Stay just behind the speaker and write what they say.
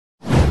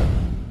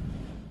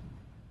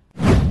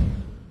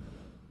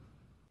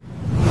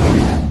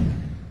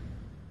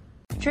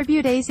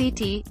tribute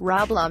ACT,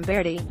 Rob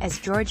Lamberti, as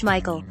George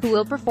Michael, who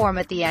will perform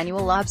at the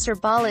annual Lobster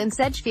Ball in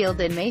Sedgefield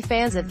in May.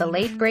 Fans of the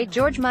late great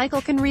George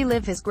Michael can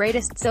relive his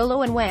greatest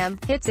solo and Wham!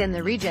 Hits in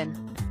the region.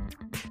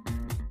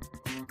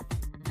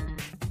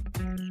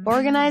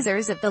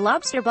 Organisers of the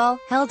Lobster Ball,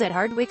 held at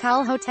Hardwick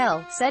Hall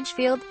Hotel,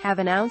 Sedgefield, have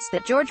announced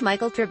that George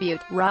Michael tribute,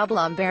 Rob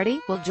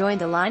Lamberti, will join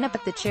the lineup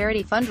at the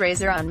charity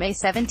fundraiser on May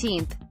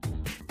 17.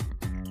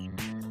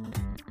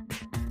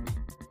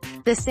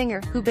 The singer,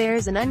 who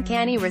bears an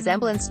uncanny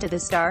resemblance to the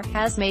star,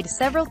 has made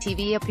several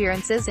TV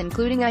appearances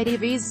including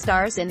ITV's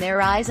Stars in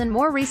Their Eyes and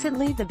more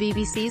recently the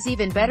BBC's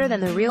Even Better Than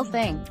the Real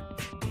Thing.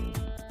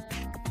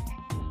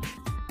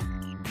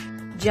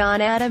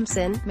 John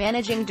Adamson,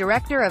 managing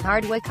director of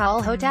Hardwick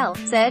Hall Hotel,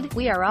 said,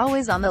 "We are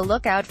always on the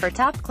lookout for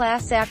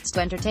top-class acts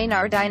to entertain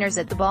our diners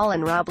at the ball,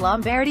 and Rob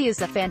Lamberti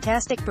is a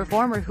fantastic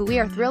performer who we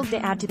are thrilled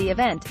to add to the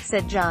event,"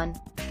 said John.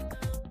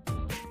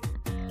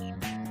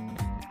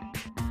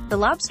 The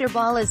Lobster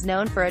Ball is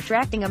known for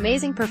attracting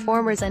amazing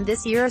performers, and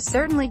this year is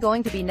certainly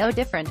going to be no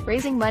different,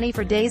 raising money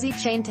for Daisy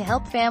Chain to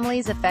help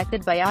families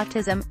affected by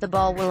autism. The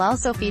ball will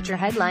also feature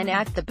headline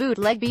act the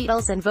Bootleg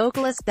Beatles and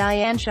vocalist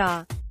Diane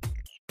Shaw.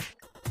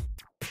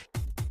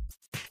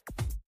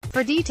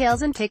 For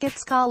details and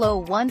tickets, call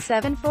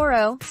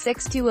 01740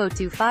 620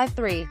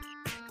 253.